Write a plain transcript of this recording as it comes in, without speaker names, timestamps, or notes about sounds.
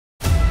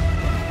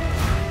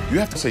You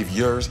have to save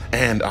yours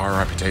and our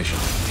reputation.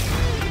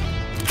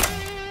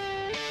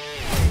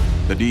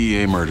 The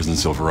DEA murders in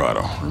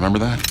Silverado. Remember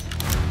that?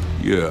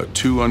 Yeah,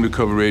 2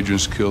 undercover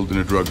agents killed in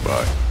a drug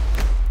buy.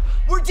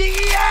 We're DEA!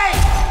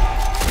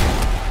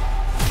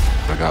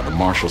 I got the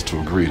marshals to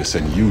agree to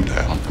send you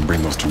down and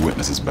bring those 2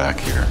 witnesses back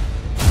here.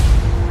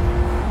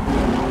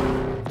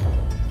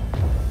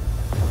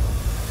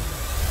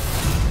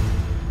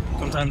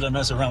 Sometimes I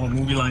mess around with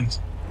movie lines.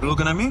 You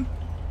looking at me?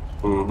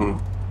 Mm-hmm.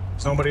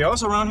 Somebody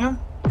else around here?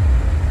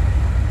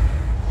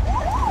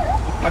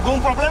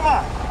 ¿Algún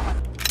problema?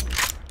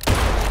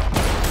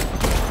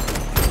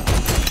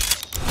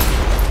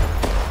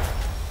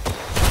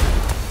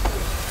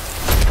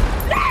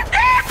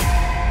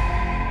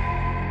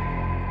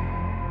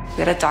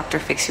 We had a doctor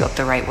fix you up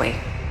the right way.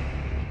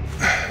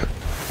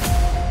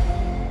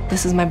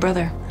 This is my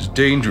brother. It's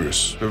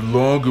dangerous. The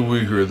longer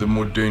we're here, the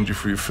more danger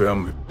for your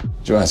family.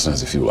 Johansen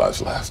has a few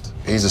lives left.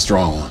 He's a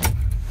strong one.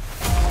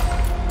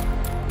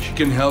 She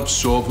can help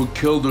solve who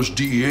killed those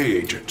DEA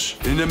agents.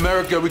 In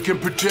America, we can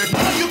protect...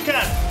 You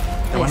can!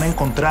 Te van a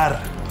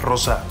encontrar,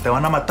 Rosa. Te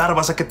van a matar,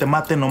 vas a que te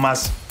maten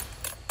nomás.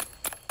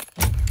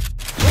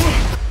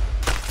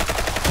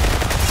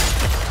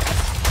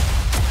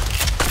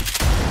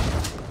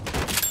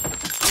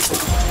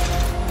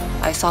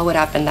 I saw what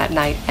happened that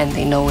night, and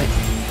they know it.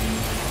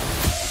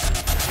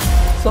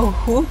 So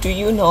who do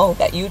you know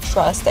that you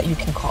trust that you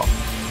can call?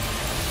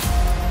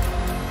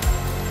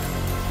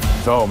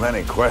 So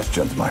many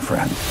questions, my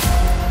friend.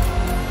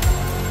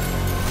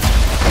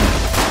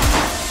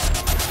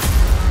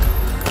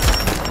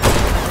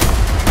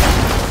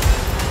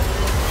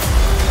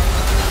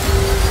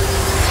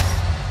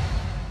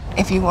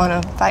 If you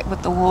want to fight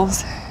with the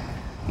wolves,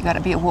 you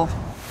gotta be a wolf.